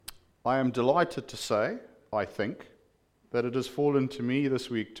I am delighted to say, I think, that it has fallen to me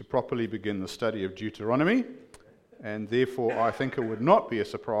this week to properly begin the study of Deuteronomy, and therefore I think it would not be a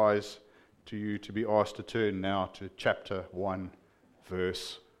surprise to you to be asked to turn now to chapter 1,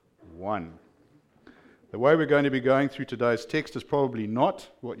 verse 1. The way we're going to be going through today's text is probably not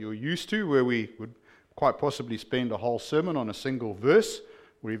what you're used to, where we would quite possibly spend a whole sermon on a single verse,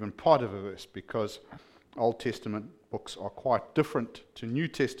 or even part of a verse, because Old Testament books are quite different to New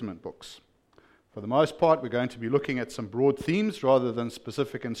Testament books. For the most part, we're going to be looking at some broad themes rather than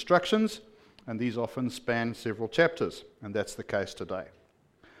specific instructions, and these often span several chapters, and that's the case today.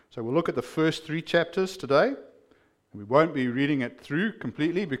 So we'll look at the first 3 chapters today, and we won't be reading it through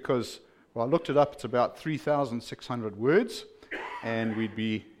completely because, well, I looked it up, it's about 3,600 words, and we'd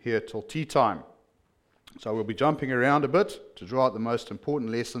be here till tea time. So we'll be jumping around a bit to draw out the most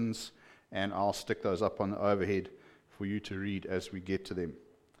important lessons, and I'll stick those up on the overhead for you to read as we get to them.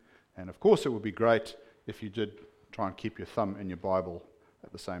 And of course, it would be great if you did try and keep your thumb in your Bible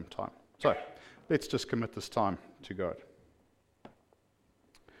at the same time. So, let's just commit this time to God.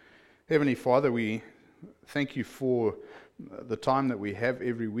 Heavenly Father, we thank you for the time that we have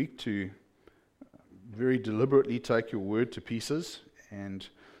every week to very deliberately take your word to pieces. And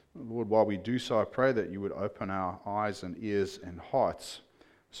Lord, while we do so, I pray that you would open our eyes and ears and hearts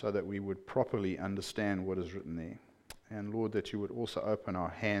so that we would properly understand what is written there. And Lord, that you would also open our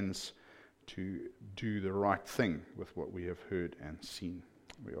hands to do the right thing with what we have heard and seen.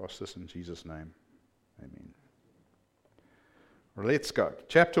 We ask this in Jesus' name. Amen. Let's go.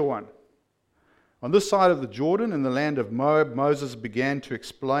 Chapter 1. On this side of the Jordan, in the land of Moab, Moses began to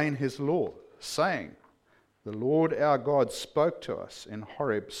explain his law, saying, "The Lord our God spoke to us in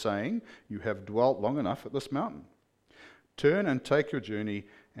Horeb, saying, 'You have dwelt long enough at this mountain. Turn and take your journey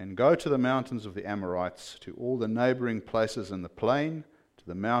and go to the mountains of the Amorites, to all the neighboring places in the plain, to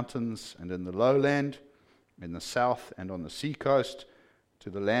the mountains and in the lowland, in the south and on the seacoast, to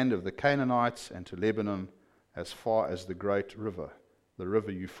the land of the Canaanites and to Lebanon, as far as the great river, the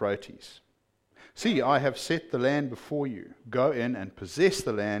river Euphrates. See, I have set the land before you. Go in and possess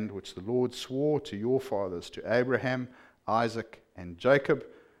the land which the Lord swore to your fathers, to Abraham, Isaac, and Jacob,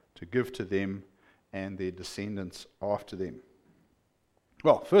 to give to them and their descendants after them.'"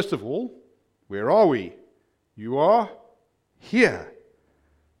 Well, first of all, where are we? You are here.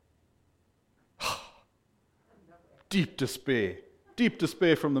 Deep despair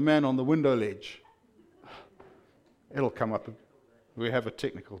from the man on the window ledge. It'll come up. We have a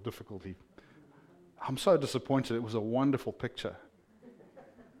technical difficulty. I'm so disappointed. It was a wonderful picture.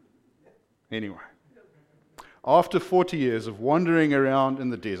 Anyway, after 40 years of wandering around in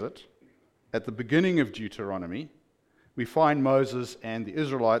the desert, at the beginning of Deuteronomy, we find Moses and the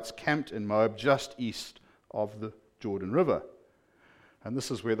Israelites camped in Moab just east of the Jordan River. And this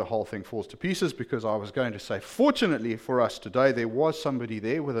is where the whole thing falls to pieces, because I was going to say, fortunately for us today, there was somebody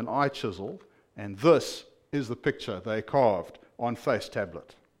there with an eye chisel, and this is the picture they carved on face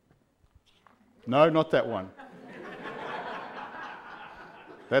tablet. No, not that one.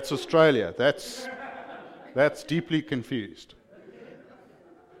 That's Australia. That's deeply confused.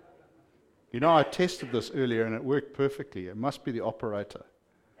 You know, I tested this earlier and it worked perfectly. It must be the operator.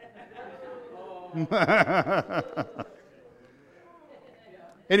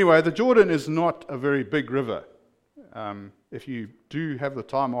 Anyway, the Jordan is not a very big river. If you do have the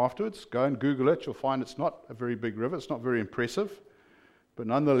time afterwards, go and Google it. You'll find it's not a very big river. It's not very impressive. But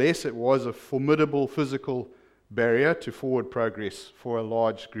nonetheless, it was a formidable physical barrier to forward progress for a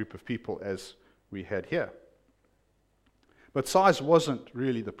large group of people as we had here. But size wasn't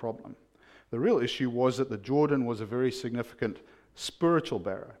really the problem. The real issue was that the Jordan was a very significant spiritual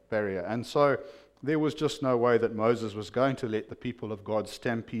barrier, and so there was just no way that Moses was going to let the people of God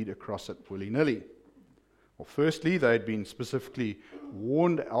stampede across it willy-nilly. Well, firstly, they had been specifically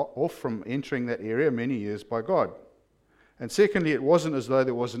warned off from entering that area many years by God. And secondly, it wasn't as though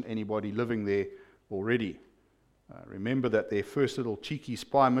there wasn't anybody living there already. Remember that their first little cheeky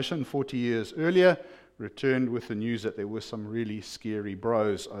spy mission 40 years earlier returned with the news that there were some really scary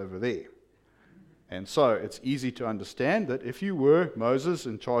bros over there. And so it's easy to understand that if you were Moses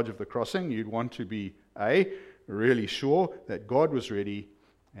in charge of the crossing, you'd want to be A, really sure that God was ready,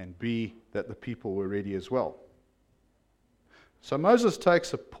 and B, that the people were ready as well. So Moses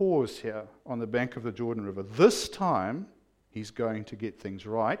takes a pause here on the bank of the Jordan River. This time, he's going to get things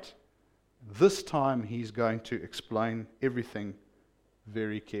right. This time, he's going to explain everything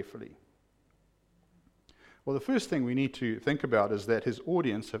very carefully. Well, the first thing we need to think about is that his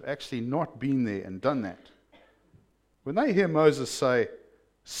audience have actually not been there and done that. When they hear Moses say,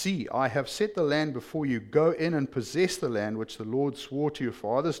 See, I have set the land before you. Go in and possess the land which the Lord swore to your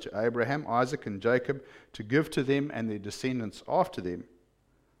fathers, to Abraham, Isaac, and Jacob, to give to them and their descendants after them.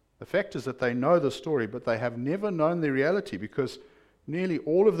 The fact is that they know the story, but they have never known the reality, because nearly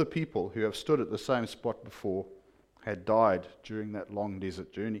all of the people who have stood at the same spot before had died during that long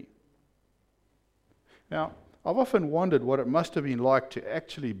desert journey. Now, I've often wondered what it must have been like to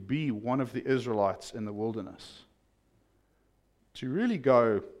actually be one of the Israelites in the wilderness. To really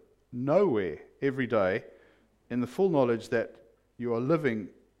go nowhere every day in the full knowledge that you are living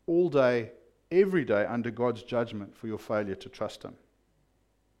all day, every day under God's judgment for your failure to trust Him.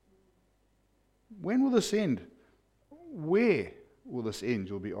 When will this end? Where will this end,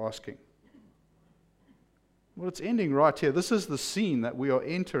 you'll be asking? Well, it's ending right here. This is the scene that we are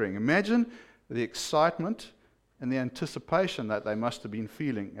entering. Imagine the excitement and the anticipation that they must have been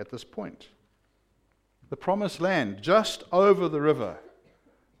feeling at this point. The promised land, just over the river,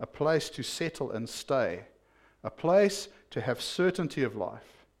 a place to settle and stay, a place to have certainty of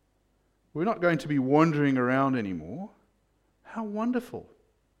life. We're not going to be wandering around anymore. How wonderful.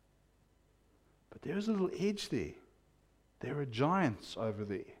 But there's a little edge there. There are giants over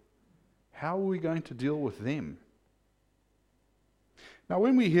there. How are we going to deal with them? Now,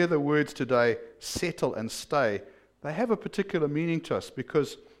 when we hear the words today, settle and stay, they have a particular meaning to us,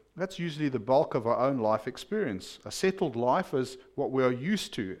 because that's usually the bulk of our own life experience. A settled life is what we are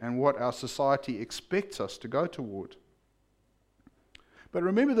used to and what our society expects us to go toward. But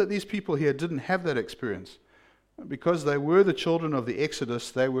remember that these people here didn't have that experience. Because they were the children of the Exodus,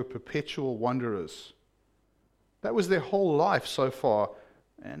 they were perpetual wanderers. That was their whole life so far,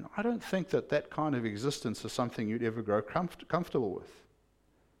 and I don't think that that kind of existence is something you'd ever grow comfortable with.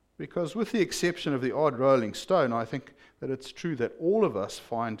 Because with the exception of the odd rolling stone, I think that it's true that all of us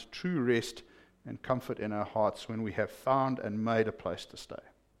find true rest and comfort in our hearts when we have found and made a place to stay.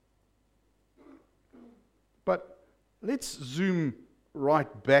 But let's zoom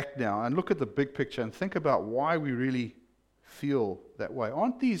right back now and look at the big picture and think about why we really feel that way.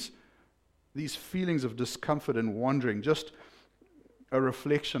 Aren't these feelings of discomfort and wandering just a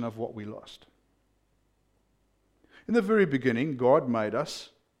reflection of what we lost? In the very beginning, God made us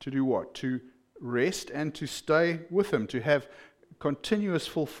to do what? To rest and to stay with Him, to have continuous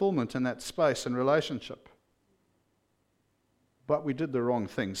fulfillment in that space and relationship. But we did the wrong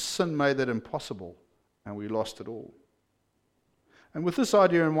thing. Sin made that impossible, and we lost it all. And with this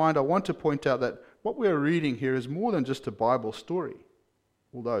idea in mind, I want to point out that what we are reading here is more than just a Bible story,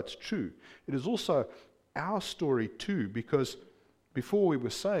 although it's true. It is also our story too, because before we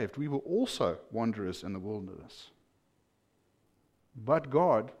were saved, we were also wanderers in the wilderness. But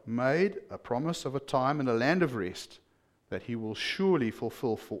God made a promise of a time and a land of rest that He will surely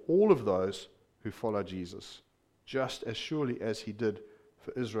fulfill for all of those who follow Jesus, just as surely as He did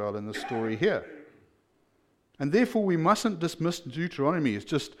for Israel in the story here. And therefore we mustn't dismiss Deuteronomy as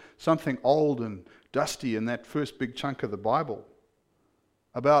just something old and dusty in that first big chunk of the Bible,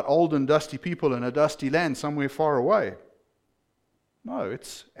 about old and dusty people in a dusty land somewhere far away. No,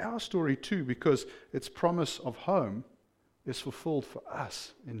 it's our story too, because its promise of home is fulfilled for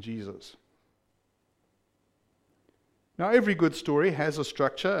us in Jesus. Now, every good story has a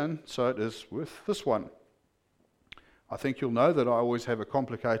structure, and so it is with this one. I think you'll know that I always have a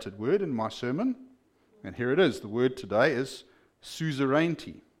complicated word in my sermon, and here it is. The word today is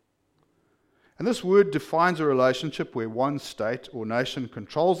suzerainty. And this word defines a relationship where one state or nation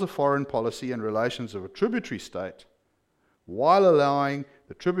controls the foreign policy and relations of a tributary state, while allowing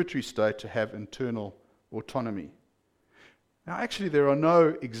the tributary state to have internal autonomy. Now, actually, there are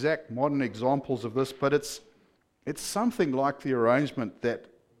no exact modern examples of this, but it's something like the arrangement that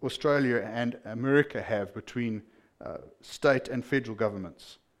Australia and America have between state and federal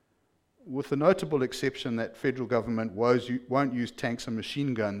governments, with the notable exception that federal government won't use tanks and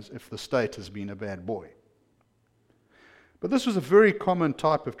machine guns if the state has been a bad boy. But this was a very common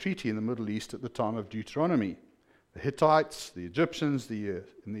type of treaty in the Middle East at the time of Deuteronomy. The Hittites, the Egyptians,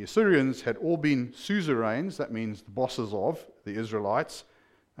 and the Assyrians had all been suzerains, that means the bosses of the Israelites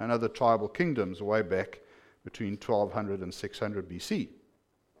and other tribal kingdoms way back between 1200 and 600 BC.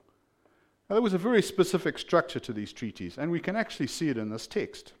 Now, there was a very specific structure to these treaties, and we can actually see it in this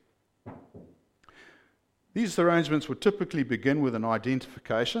text. These arrangements would typically begin with an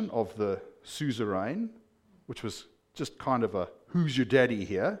identification of the suzerain, which was just kind of a who's your daddy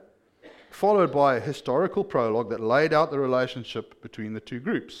here, followed by a historical prologue that laid out the relationship between the two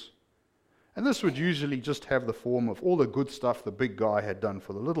groups. And this would usually just have the form of all the good stuff the big guy had done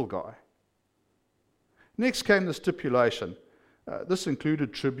for the little guy. Next came the stipulation. This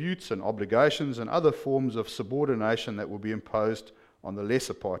included tributes and obligations and other forms of subordination that would be imposed on the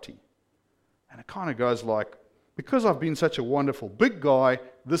lesser party. And it kind of goes like, because I've been such a wonderful big guy,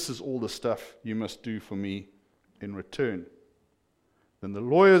 this is all the stuff you must do for me in return. Then the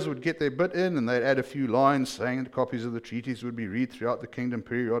lawyers would get their bit in and they'd add a few lines saying that copies of the treaties would be read throughout the kingdom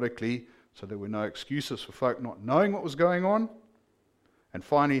periodically, so there were no excuses for folk not knowing what was going on. And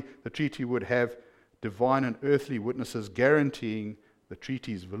finally, the treaty would have divine and earthly witnesses guaranteeing the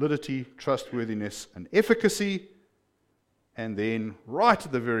treaty's validity, trustworthiness, and efficacy. And then, right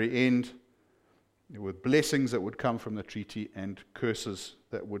at the very end, there were blessings that would come from the treaty and curses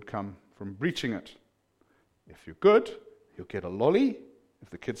that would come from breaching it. If you're good, you'll get a lolly, if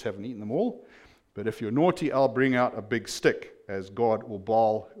the kids haven't eaten them all. But if you're naughty, I'll bring out a big stick, as God will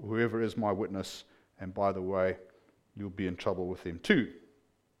Baal, whoever is my witness. And by the way, you'll be in trouble with them too.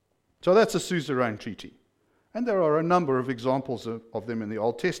 So that's a suzerain treaty. And there are a number of examples of them in the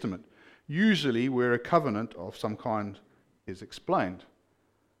Old Testament, usually where a covenant of some kind is explained.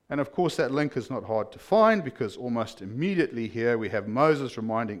 And of course that link is not hard to find, because almost immediately here we have Moses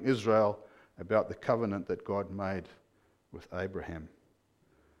reminding Israel about the covenant that God made with Abraham.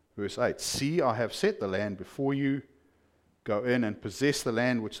 Verse 8, "See, I have set the land before you. Go in and possess the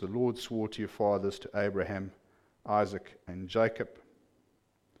land which the Lord swore to your fathers, to Abraham, Isaac, and Jacob."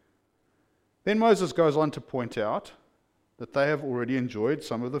 Then Moses goes on to point out that they have already enjoyed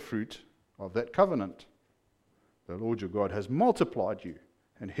some of the fruit of that covenant. The Lord your God has multiplied you,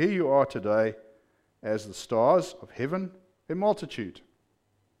 and here you are today as the stars of heaven in multitude.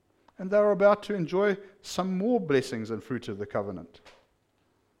 And they are about to enjoy some more blessings and fruit of the covenant.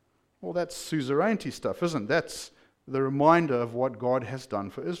 Well, that's suzerainty stuff, isn't it? That's the reminder of what God has done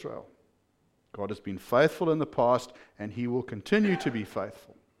for Israel. God has been faithful in the past, and he will continue to be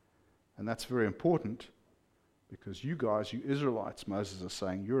faithful. And that's very important, because you guys, you Israelites, Moses is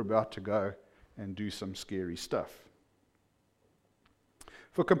saying, you're about to go and do some scary stuff.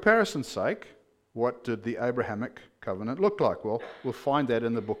 For comparison's sake, what did the Abrahamic covenant look like? Well, we'll find that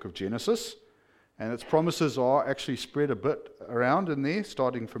in the book of Genesis, and its promises are actually spread a bit around in there,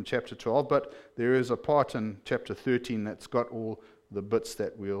 starting from chapter 12, but there is a part in chapter 13 that's got all the bits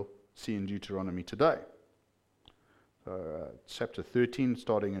that we'll see in Deuteronomy today. Chapter 13,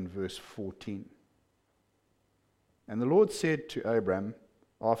 starting in verse 14. "And the Lord said to Abram,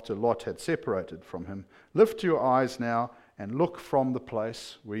 after Lot had separated from him, 'Lift your eyes now and look from the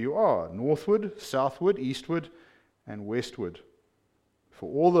place where you are, northward, southward, eastward, and westward.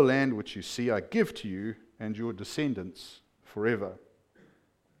 For all the land which you see I give to you and your descendants forever.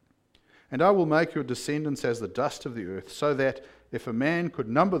 And I will make your descendants as the dust of the earth, so that if a man could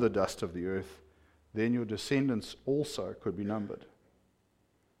number the dust of the earth, then your descendants also could be numbered.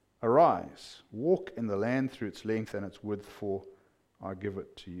 Arise, walk in the land through its length and its width, for I give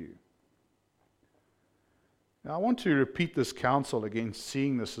it to you.'" Now I want to repeat this counsel against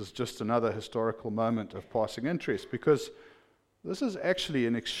seeing this as just another historical moment of passing interest, because this is actually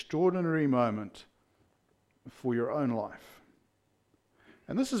an extraordinary moment for your own life.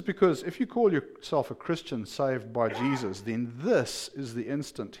 And this is because if you call yourself a Christian saved by Jesus, then this is the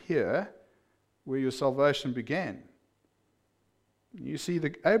instant here where your salvation began. You see,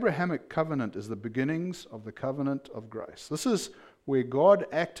 the Abrahamic covenant is the beginnings of the covenant of grace. This is where God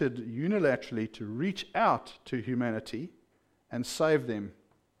acted unilaterally to reach out to humanity and save them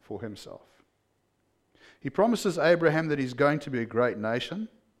for himself. He promises Abraham that he's going to be a great nation,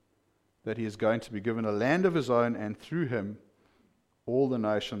 that he is going to be given a land of his own, and through him all the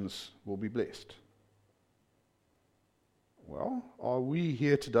nations will be blessed. Well, are we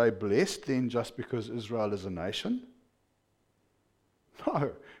here today blessed then just because Israel is a nation?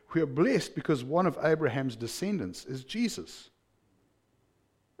 No, we are blessed because one of Abraham's descendants is Jesus.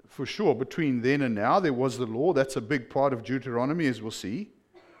 For sure, between then and now there was the law. That's a big part of Deuteronomy, as we'll see.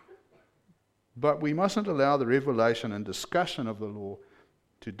 But we mustn't allow the revelation and discussion of the law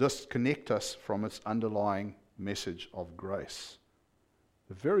to disconnect us from its underlying message of grace.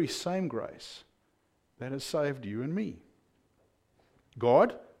 The very same grace that has saved you and me.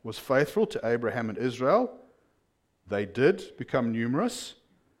 God was faithful to Abraham and Israel. They did become numerous.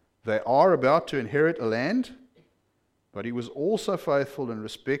 They are about to inherit a land. But he was also faithful in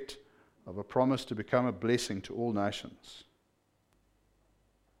respect of a promise to become a blessing to all nations.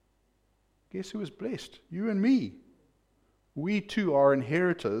 Guess who was blessed? You and me. We too are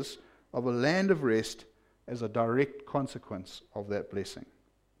inheritors of a land of rest as a direct consequence of that blessing.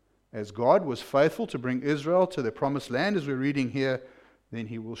 As God was faithful to bring Israel to the promised land, as we're reading here, then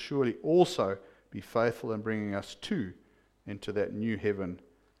he will surely also be faithful in bringing us too into that new heaven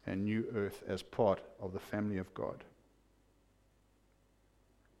and new earth as part of the family of God.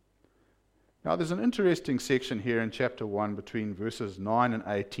 Now, there's an interesting section here in chapter 1 between verses 9 and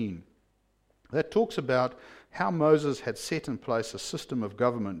 18 that talks about how Moses had set in place a system of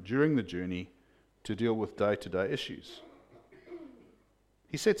government during the journey to deal with day-to-day issues.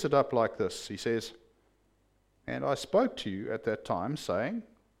 He sets it up like this. He says, "And I spoke to you at that time, saying,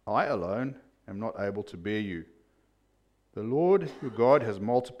 I alone am not able to bear you. The Lord your God has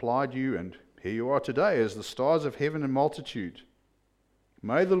multiplied you, and here you are today as the stars of heaven in multitude.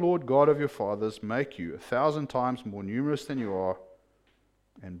 May the Lord God of your fathers make you 1,000 times more numerous than you are,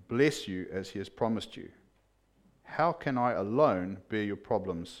 and bless you as he has promised you. How can I alone bear your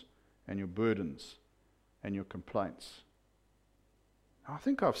problems and your burdens and your complaints?" I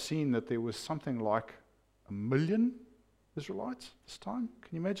think I've seen that there was something like 1 million Israelites this time.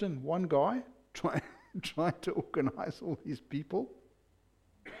 Can you imagine one guy trying to organize all these people?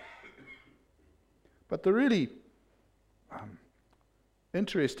 But the really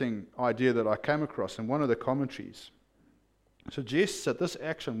interesting idea that I came across in one of the commentaries suggests that this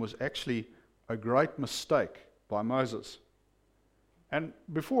action was actually a great mistake by Moses. And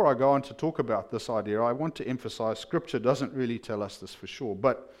before I go on to talk about this idea, I want to emphasize Scripture doesn't really tell us this for sure,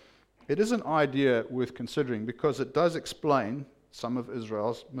 but it is an idea worth considering because it does explain some of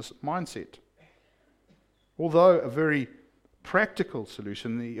Israel's mindset. Although a very practical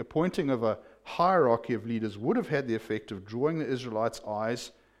solution, the appointing of a hierarchy of leaders would have had the effect of drawing the Israelites'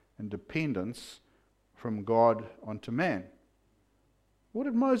 eyes and dependence from God onto man. What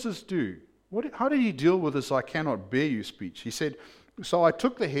did Moses do? How did he deal with this "I cannot bear you" speech? He said, "So I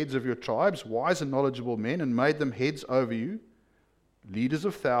took the heads of your tribes, wise and knowledgeable men, and made them heads over you, leaders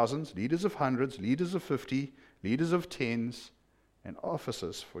of thousands, leaders of hundreds, leaders of 50, leaders of tens, and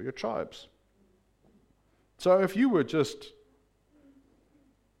officers for your tribes." So if you were just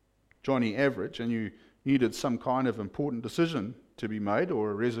Johnny Average and you needed some kind of important decision to be made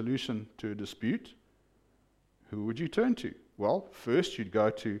or a resolution to a dispute, who would you turn to? Well, first you'd go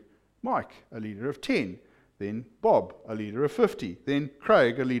to Mike, a leader of 10, then Bob, a leader of 50, then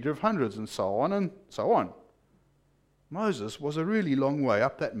Craig, a leader of hundreds, and so on and so on. Moses was a really long way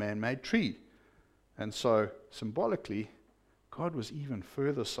up that man-made tree, and so symbolically, God was even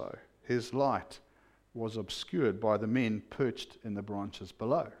further so. His light was obscured by the men perched in the branches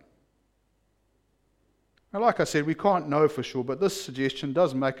below. Now, like I said, we can't know for sure, but this suggestion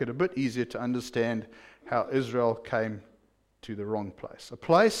does make it a bit easier to understand how Israel came to the wrong place. A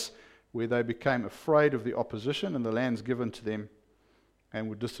place where they became afraid of the opposition and the lands given to them and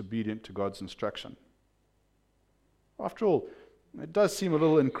were disobedient to God's instruction. After all, it does seem a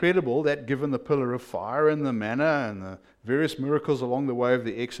little incredible that given the pillar of fire and the manna and the various miracles along the way of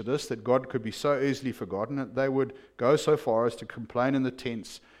the Exodus, that God could be so easily forgotten that they would go so far as to complain in the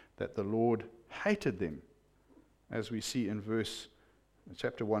tents that the Lord hated them, as we see in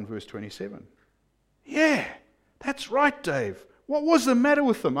chapter 1, verse 27. Yeah, that's right, Dave. What was the matter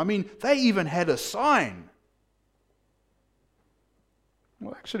with them? I mean, they even had a sign.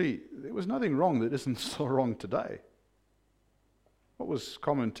 Well, actually, there was nothing wrong that isn't still wrong today. What was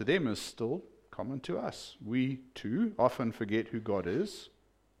common to them is still common to us. We, too, often forget who God is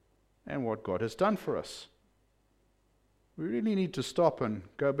and what God has done for us. We really need to stop and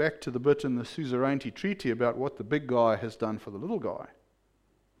go back to the bit in the Suzerainty Treaty about what the big guy has done for the little guy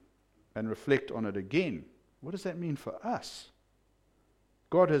and reflect on it again. What does that mean for us?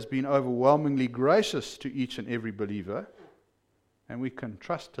 God has been overwhelmingly gracious to each and every believer, and we can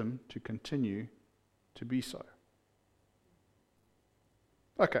trust him to continue to be so.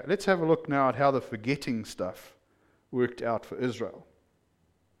 Okay, let's have a look now at how the forgetting stuff worked out for Israel.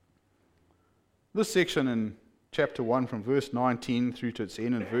 This section in chapter 1 from verse 19 through to its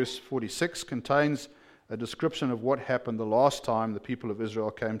end in verse 46 contains a description of what happened the last time the people of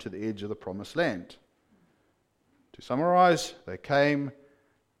Israel came to the edge of the promised land. To summarize, they came,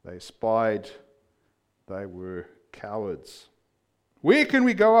 they spied, they were cowards. "Where can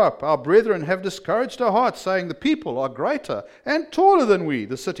we go up? Our brethren have discouraged our hearts, saying, the people are greater and taller than we.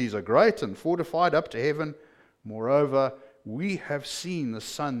 The cities are great and fortified up to heaven. Moreover, we have seen the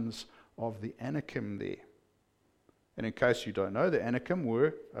sons of the Anakim there." And in case you don't know, the Anakim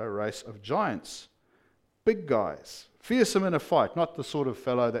were a race of giants, big guys, fearsome in a fight, not the sort of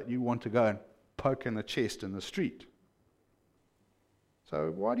fellow that you want to go and poke in the chest in the street. So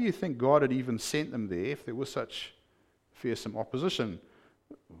why do you think God had even sent them there if there was such fearsome opposition?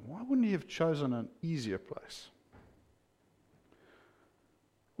 Why wouldn't he have chosen an easier place?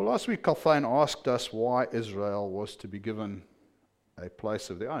 Well, last week Colfane asked us why Israel was to be given a place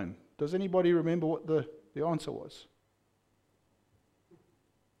of their own. Does anybody remember what the answer was?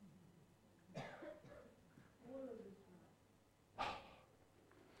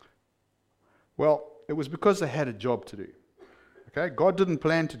 Well, it was because they had a job to do. Okay, God didn't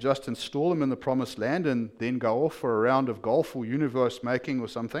plan to just install them in the promised land and then go off for a round of golf or universe making or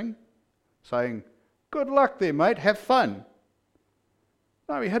something, saying, good luck there, mate, have fun.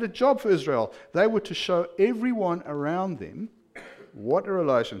 No, he had a job for Israel. They were to show everyone around them what a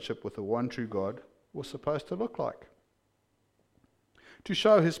relationship with the one true God was supposed to look like. To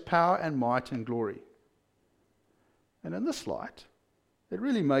show his power and might and glory. And in this light, it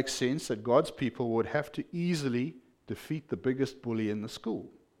really makes sense that God's people would have to easily defeat the biggest bully in the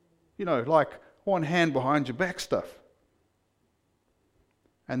school. You know, like one hand behind your back stuff.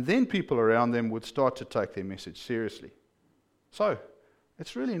 And then people around them would start to take their message seriously. So,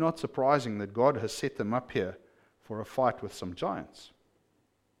 it's really not surprising that God has set them up here for a fight with some giants.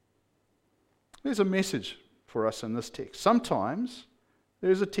 There's a message for us in this text. Sometimes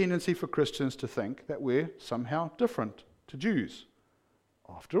there's a tendency for Christians to think that we're somehow different to Jews.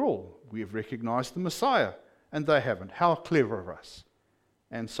 After all, we have recognized the Messiah, and they haven't. How clever of us.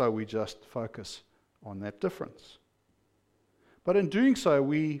 And so we just focus on that difference. But in doing so,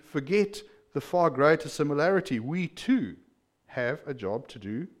 we forget the far greater similarity. We too have a job to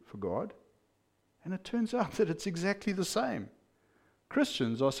do for God, and it turns out that it's exactly the same.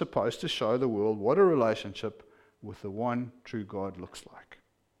 Christians are supposed to show the world what a relationship with the one true God looks like.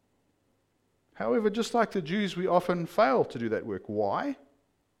 However, just like the Jews, we often fail to do that work. Why?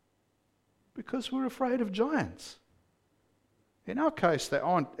 Because we're afraid of giants. In our case, they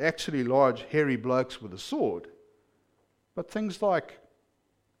aren't actually large, hairy blokes with a sword, but things like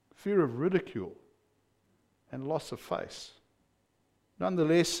fear of ridicule and loss of face.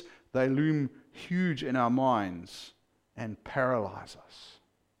 Nonetheless, they loom huge in our minds and paralyze us.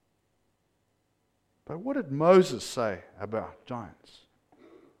 But what did Moses say about giants?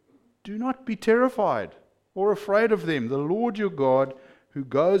 Do not be terrified or afraid of them. The Lord your God, who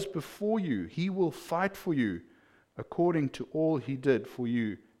goes before you, he will fight for you according to all he did for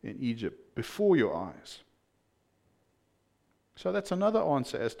you in Egypt before your eyes. So that's another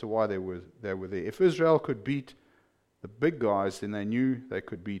answer as to why they were there. If Israel could beat the big guys, then they knew they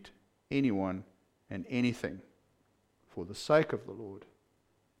could beat anyone and anything for the sake of the Lord,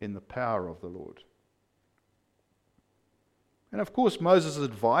 in the power of the Lord. And of course, Moses'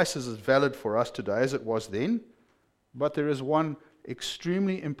 advice is as valid for us today as it was then, but there is one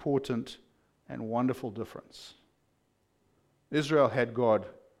extremely important and wonderful difference. Israel had God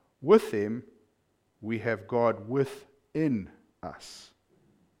with them, we have God within us.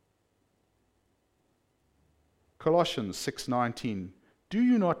 Colossians 6:19. Do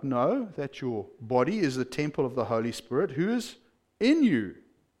you not know that your body is the temple of the Holy Spirit who is in you,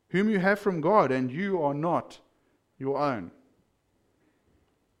 whom you have from God, and you are not your own?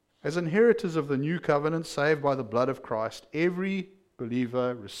 As inheritors of the new covenant, saved by the blood of Christ, every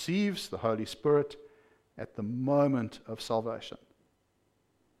believer receives the Holy Spirit at the moment of salvation.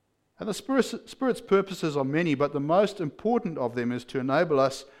 And the Spirit's purposes are many, but the most important of them is to enable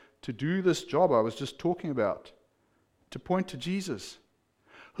us to do this job I was just talking about, to point to Jesus.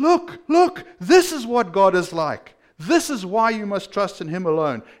 Look, this is what God is like. This is why you must trust in Him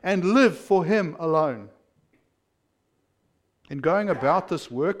alone and live for Him alone. In going about this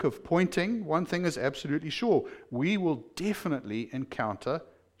work of pointing, one thing is absolutely sure. We will definitely encounter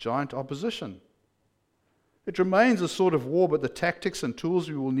giant opposition. It remains a sort of war, but the tactics and tools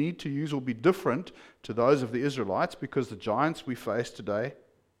we will need to use will be different to those of the Israelites because the giants we face today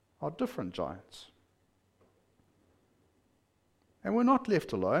are different giants. And we're not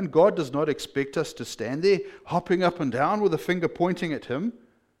left alone. God does not expect us to stand there hopping up and down with a finger pointing at Him,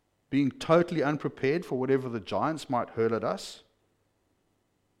 being totally unprepared for whatever the giants might hurl at us.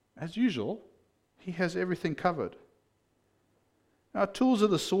 As usual, He has everything covered. Our tools are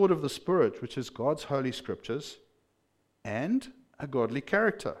the sword of the Spirit, which is God's holy scriptures, and a godly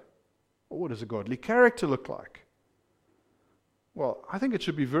character. Well, what does a godly character look like? Well, I think it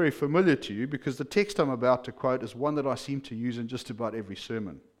should be very familiar to you because the text I'm about to quote is one that I seem to use in just about every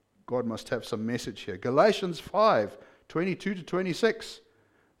sermon. God must have some message here. Galatians 5:22-26.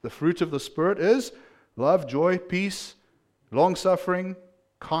 The fruit of the Spirit is love, joy, peace, long-suffering,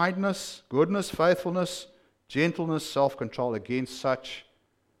 kindness, goodness, faithfulness, gentleness, self-control. Against such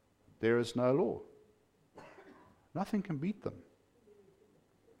there is no law. Nothing can beat them.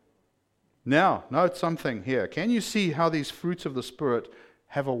 Now, note something here. Can you see how these fruits of the Spirit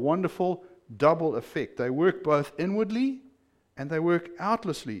have a wonderful double effect? They work both inwardly and they work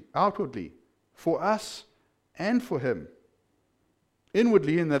outwardly for us and for Him.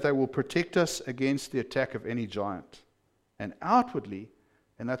 Inwardly, in that they will protect us against the attack of any giant. And outwardly,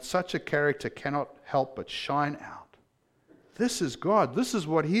 in that such a character cannot help but shine out. This is God. This is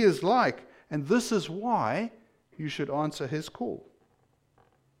what He is like. And this is why you should answer his call.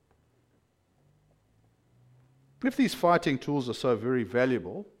 If these fighting tools are so very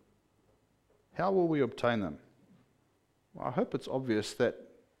valuable, how will we obtain them? Well, I hope it's obvious that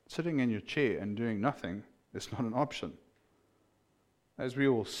sitting in your chair and doing nothing is not an option. As we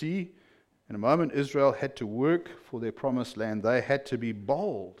will see in a moment, Israel had to work for their promised land. They had to be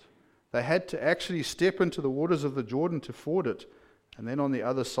bold. They had to actually step into the waters of the Jordan to ford it, and then on the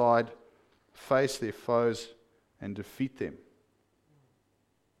other side, face their foes and defeat them.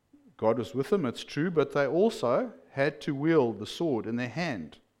 God was with them, it's true, but they also had to wield the sword in their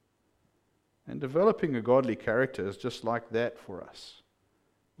hand. And developing a godly character is just like that for us.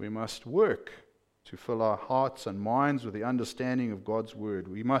 We must work to fill our hearts and minds with the understanding of God's word.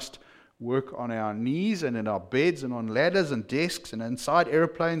 We must work on our knees and in our beds and on ladders and desks and inside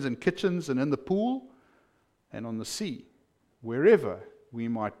airplanes and kitchens and in the pool and on the sea, wherever we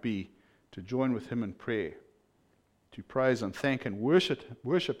might be, to join with him in prayer, to praise and thank and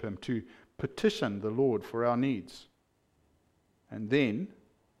worship him, to petition the Lord for our needs. And then,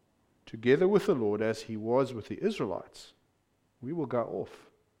 together with the Lord, as he was with the Israelites, we will go off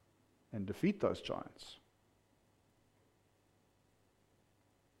and defeat those giants.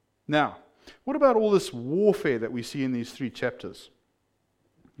 Now, what about all this warfare that we see in these 3 chapters?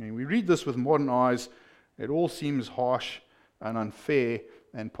 I mean, we read this with modern eyes. It all seems harsh and unfair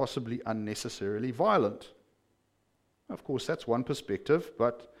and possibly unnecessarily violent. Of course, that's one perspective,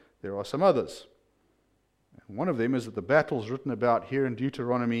 but there are some others. And one of them is that the battles written about here in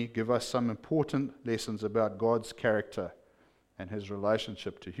Deuteronomy give us some important lessons about God's character and his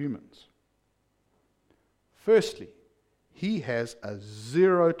relationship to humans. Firstly, he has a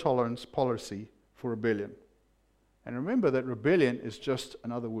zero-tolerance policy for rebellion. And remember that rebellion is just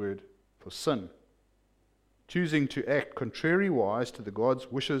another word for sin. Choosing to act contrary-wise to the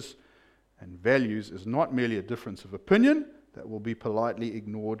God's wishes and values is not merely a difference of opinion that will be politely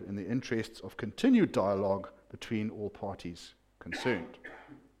ignored in the interests of continued dialogue between all parties concerned.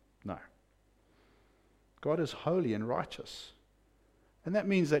 No. God is holy and righteous. And that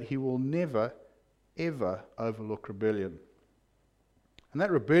means that he will never, ever overlook rebellion. And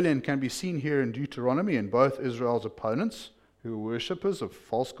that rebellion can be seen here in Deuteronomy in both Israel's opponents, who were worshippers of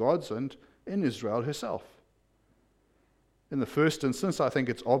false gods, and in Israel herself. In the first instance, I think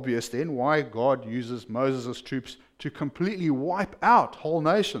it's obvious then why God uses Moses' troops to completely wipe out whole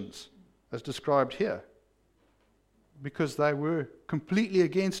nations, as described here. Because they were completely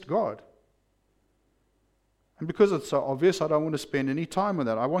against God. And because it's so obvious, I don't want to spend any time on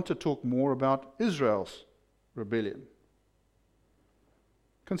that. I want to talk more about Israel's rebellion.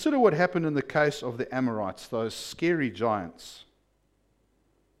 Consider what happened in the case of the Amorites, those scary giants.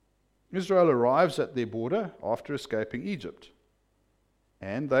 Israel arrives at their border after escaping Egypt,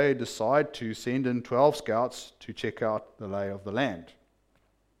 and they decide to send in 12 scouts to check out the lay of the land.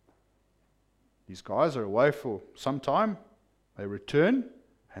 These guys are away for some time. They return,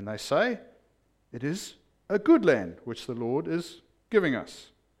 and they say, "It is a good land which the Lord is giving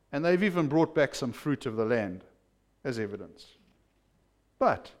us." And they've even brought back some fruit of the land as evidence.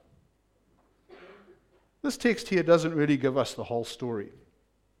 But this text here doesn't really give us the whole story.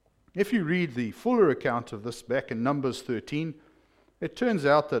 If you read the fuller account of this back in Numbers 13, it turns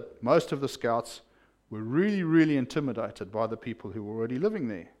out that most of the scouts were really, really intimidated by the people who were already living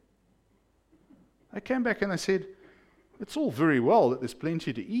there. They came back and they said, "It's all very well that there's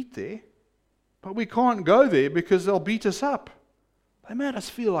plenty to eat there, but we can't go there because they'll beat us up. They made us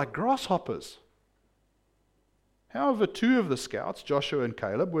feel like grasshoppers." However, 2 of the scouts, Joshua and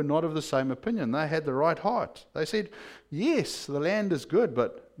Caleb, were not of the same opinion. They had the right heart. They said, "Yes, the land is good,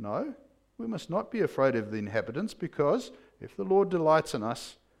 but no, we must not be afraid of the inhabitants, because if the Lord delights in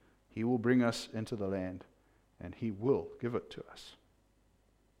us, he will bring us into the land, and he will give it to us."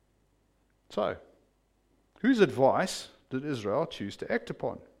 So, whose advice did Israel choose to act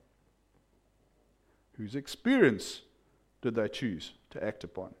upon? Whose experience did they choose to act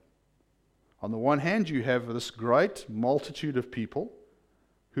upon? On the one hand, you have this great multitude of people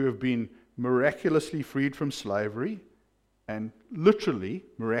who have been miraculously freed from slavery, and literally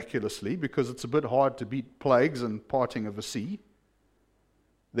miraculously, because it's a bit hard to beat plagues and parting of a sea.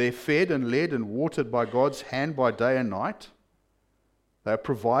 They're fed and led and watered by God's hand by day and night. They are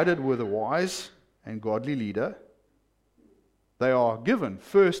provided with a wise and godly leader. They are given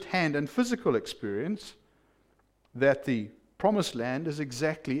first-hand and physical experience that the promised land is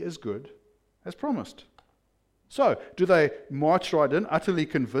exactly as good as promised. So, do they march right in, utterly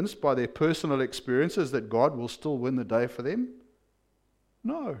convinced by their personal experiences that God will still win the day for them?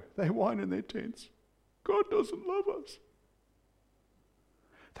 No, they whine in their tents. God doesn't love us.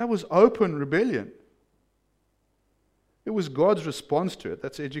 That was open rebellion. It was God's response to it.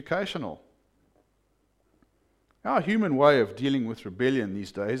 That's educational. Our human way of dealing with rebellion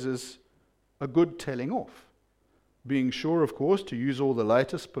these days is a good telling off. Being sure, of course, to use all the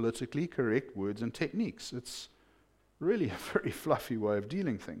latest politically correct words and techniques. It's really a very fluffy way of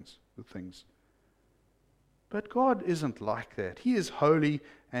dealing with things. But God isn't like that. He is holy,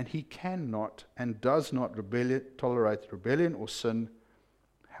 and He cannot and does not tolerate rebellion or sin,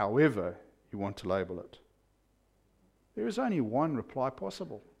 however you want to label it. There is only one reply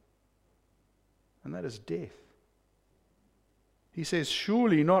possible, and that is death. He says,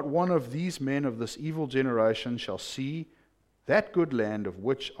 surely not one of these men of this evil generation shall see that good land of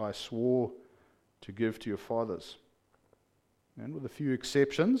which I swore to give to your fathers. And with a few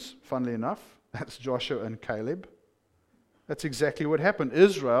exceptions, funnily enough, that's Joshua and Caleb. That's exactly what happened.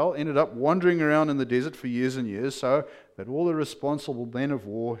 Israel ended up wandering around in the desert for years and years so that all the responsible men of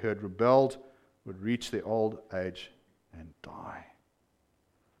war who had rebelled would reach their old age and die.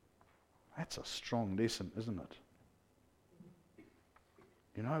 That's a strong lesson, isn't it?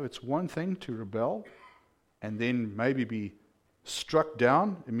 You know, it's one thing to rebel and then maybe be struck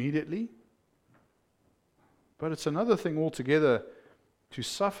down immediately, but it's another thing altogether to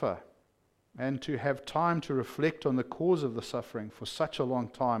suffer and to have time to reflect on the cause of the suffering for such a long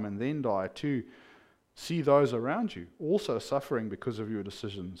time and then die, to see those around you also suffering because of your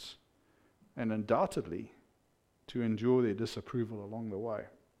decisions, and undoubtedly to endure their disapproval along the way.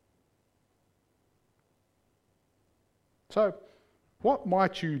 So, what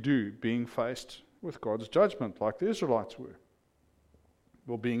might you do being faced with God's judgment like the Israelites were?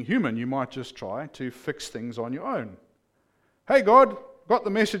 Well, being human, you might just try to fix things on your own. Hey God, got the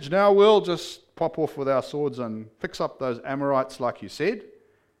message now, we'll just pop off with our swords and fix up those Amorites like you said,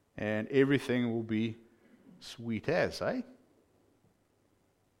 and everything will be sweet as, eh?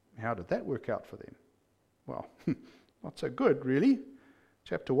 How did that work out for them? Well, not so good, really.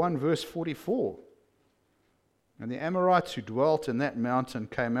 Chapter 1, verse 44. And the Amorites who dwelt in that mountain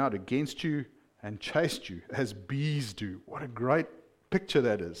came out against you and chased you as bees do. What a great picture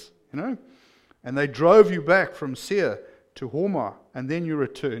that is, you know? And they drove you back from Seir to Hormah, and then you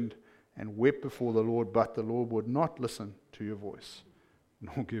returned and wept before the Lord, but the Lord would not listen to your voice,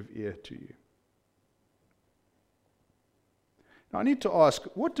 nor give ear to you. Now I need to ask,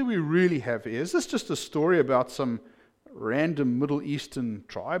 what do we really have here? Is this just a story about some random Middle Eastern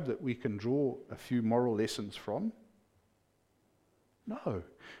tribe that we can draw a few moral lessons from? No.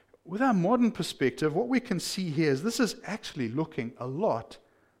 With our modern perspective, what we can see here is this is actually looking a lot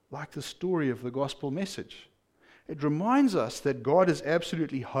like the story of the gospel message. It reminds us that God is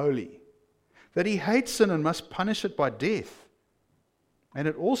absolutely holy, that He hates sin and must punish it by death. And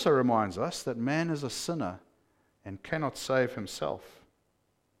it also reminds us that man is a sinner and cannot save himself.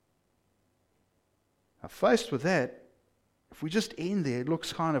 Now, faced with that, if we just end there, it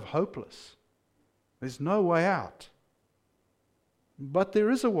looks kind of hopeless. There's no way out. But there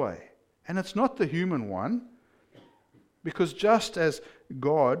is a way, and it's not the human one, because just as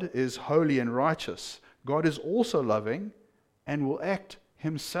God is holy and righteous, God is also loving and will act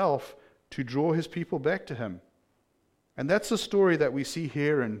Himself to draw His people back to Him. And that's the story that we see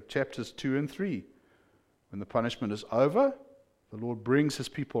here in chapters 2 and 3. When the punishment is over, the Lord brings His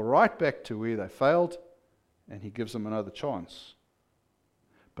people right back to where they failed, and He gives them another chance.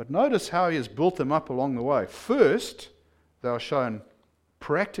 But notice how He has built them up along the way. First, they are shown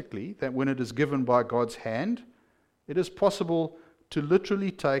practically that when it is given by God's hand, it is possible to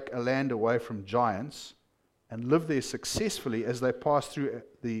literally take a land away from giants and live there successfully as they pass through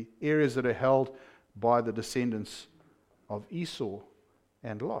the areas that are held by the descendants of Esau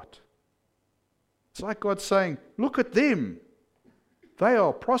and Lot. It's like God saying, look at them. They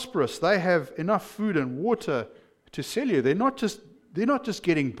are prosperous. They have enough food and water to sell you. They're not just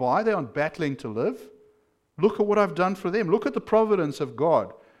getting by. They aren't battling to live. Look at what I've done for them. Look at the providence of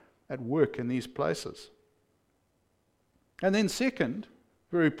God at work in these places. And then second,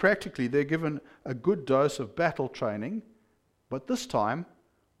 very practically, they're given a good dose of battle training, but this time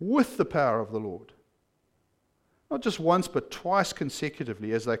with the power of the Lord. Not just once, but twice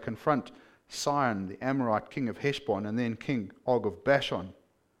consecutively as they confront Sihon, the Amorite king of Heshbon, and then King Og of Bashan,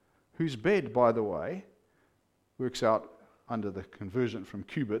 whose bed, by the way, works out under the conversion from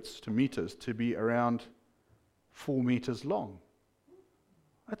cubits to meters to be around 4 meters long.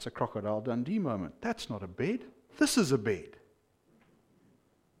 That's a Crocodile Dundee moment. That's not a bed. This is a bed.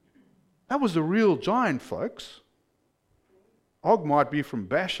 That was a real giant, folks. Og might be from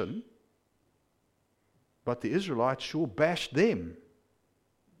Bashan, but the Israelites sure bashed them.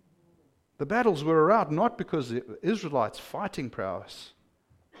 The battles were around not because of the Israelites' fighting prowess,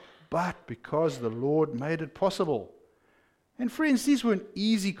 but because the Lord made it possible. And friends, these weren't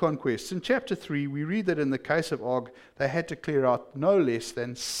easy conquests. In chapter 3, we read that in the case of Og, they had to clear out no less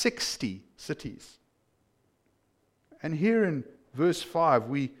than 60 cities. And here in verse 5,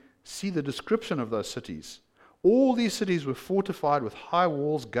 we see the description of those cities. All these cities were fortified with high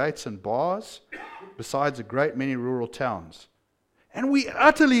walls, gates, and bars, besides a great many rural towns. And we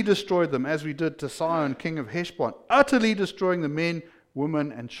utterly destroyed them, as we did to Sihon, king of Heshbon, utterly destroying the men,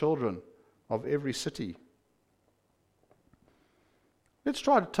 women, and children of every city. Let's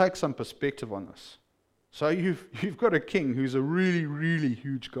try to take some perspective on this. So you've got a king who's a really, really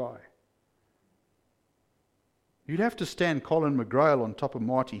huge guy. You'd have to stand Colin McGrail on top of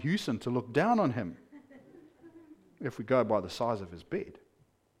Marty Hewson to look down on him, if we go by the size of his bed.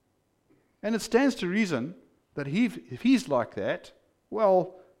 And it stands to reason that if he's like that,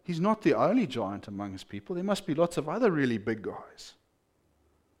 well, he's not the only giant among his people. There must be lots of other really big guys.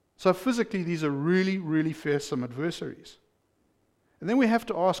 So physically, these are really, really fearsome adversaries. And then we have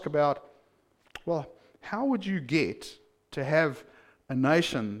to ask about, well, how would you get to have a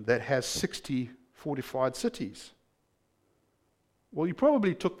nation that has 60 fortified cities? Well, you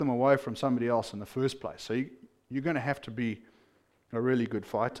probably took them away from somebody else in the first place. So you're going to have to be a really good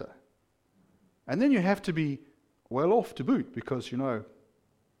fighter. And then you have to be well off to boot, because,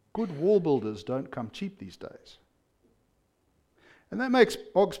 good wall builders don't come cheap these days. And that makes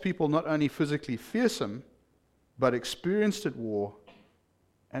Og's people not only physically fearsome, but experienced at war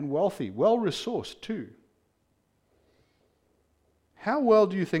and wealthy, well-resourced too. How well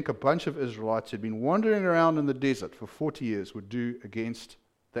do you think a bunch of Israelites who'd been wandering around in the desert for 40 years would do against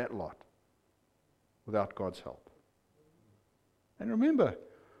that lot without God's help? And remember,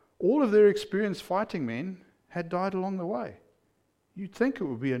 all of their experienced fighting men had died along the way. You'd think it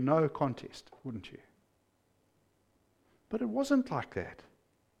would be a no contest, wouldn't you? But it wasn't like that.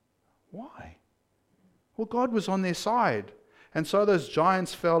 Why? Well, God was on their side. And so those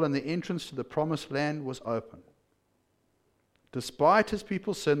giants fell, and the entrance to the promised land was open. Despite his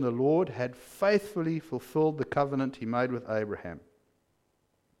people's sin, the Lord had faithfully fulfilled the covenant he made with Abraham.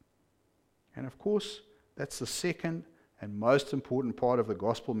 And of course, that's the second and most important part of the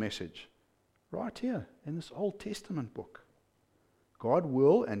gospel message, right here in this Old Testament book. God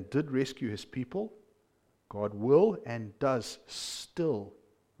will and did rescue his people. God will and does still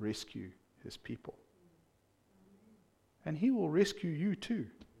rescue his people. And he will rescue you too.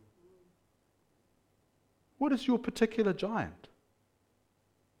 What is your particular giant?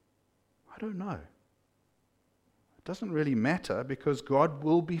 I don't know. It doesn't really matter, because God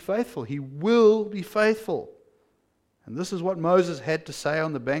will be faithful. He will be faithful. And this is what Moses had to say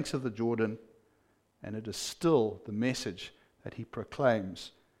on the banks of the Jordan, and it is still the message that he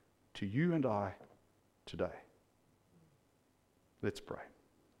proclaims to you and I today. Let's pray.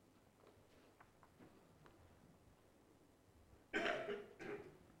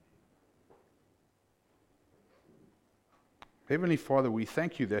 Heavenly Father, we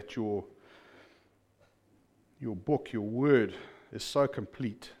thank you that your book, your word, is so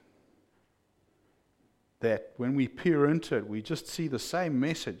complete that when we peer into it, we just see the same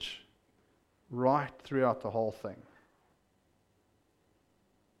message right throughout the whole thing.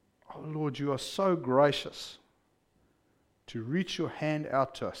 Oh Lord, you are so gracious to reach your hand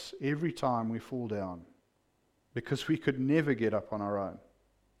out to us every time we fall down, because we could never get up on our own.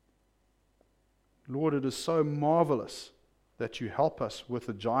 Lord, it is so marvelous that you help us with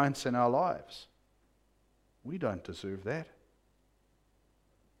the giants in our lives. We don't deserve that.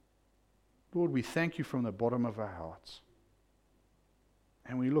 Lord, we thank you from the bottom of our hearts.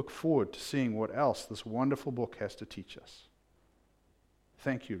 And we look forward to seeing what else this wonderful book has to teach us.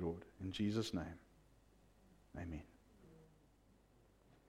 Thank you, Lord, in Jesus' name. Amen.